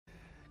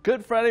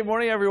Good Friday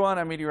morning, everyone.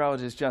 I'm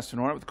meteorologist Justin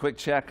Horn with a quick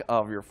check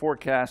of your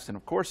forecast. And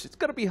of course, it's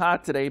going to be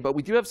hot today, but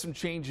we do have some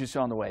changes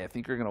on the way. I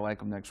think you're going to like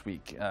them next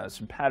week.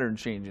 Some pattern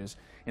changes,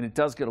 and it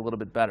does get a little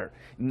bit better.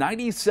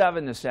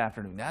 97 this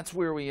afternoon. That's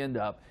where we end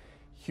up.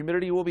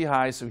 Humidity will be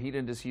high, so heat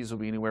indices will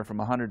be anywhere from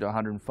 100 to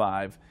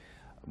 105.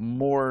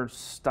 More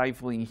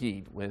stifling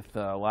heat with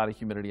a lot of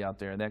humidity out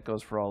there, and that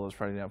goes for all those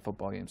Friday night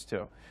football games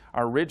too.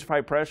 Our ridge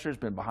high pressure has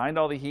been behind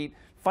all the heat,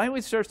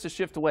 finally starts to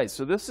shift away.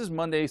 So this is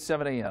Monday,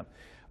 7 a.m.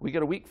 We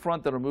get a weak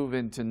front that'll move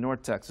into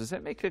North Texas.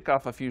 That may kick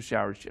off a few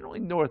showers, generally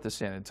north of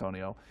San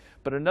Antonio.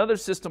 But another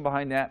system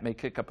behind that may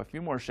kick up a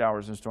few more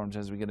showers and storms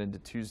as we get into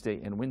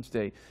Tuesday and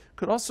Wednesday.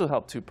 Could also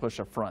help to push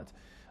a front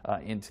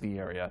into the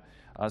area.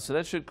 So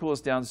that should cool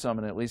us down some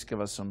and at least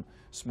give us some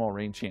small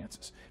rain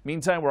chances.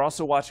 Meantime, we're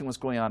also watching what's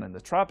going on in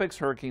the tropics.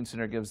 Hurricane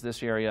Center gives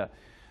this area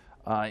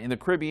in the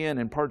Caribbean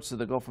and parts of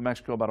the Gulf of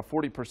Mexico about a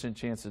 40%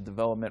 chance of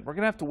development. We're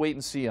going to have to wait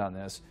and see on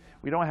this.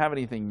 We don't have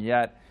anything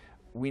yet.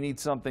 We need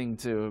something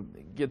to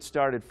get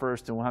started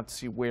first, and we'll have to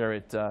see where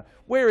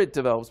it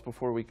develops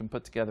before we can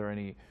put together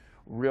any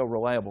real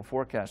reliable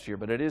forecast here.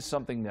 But it is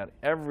something that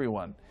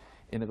everyone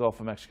in the Gulf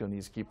of Mexico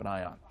needs to keep an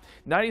eye on.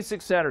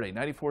 96 Saturday,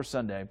 94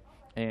 Sunday,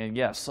 and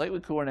yes, slightly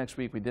cooler next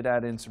week. We did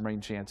add in some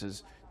rain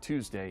chances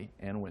Tuesday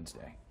and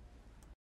Wednesday.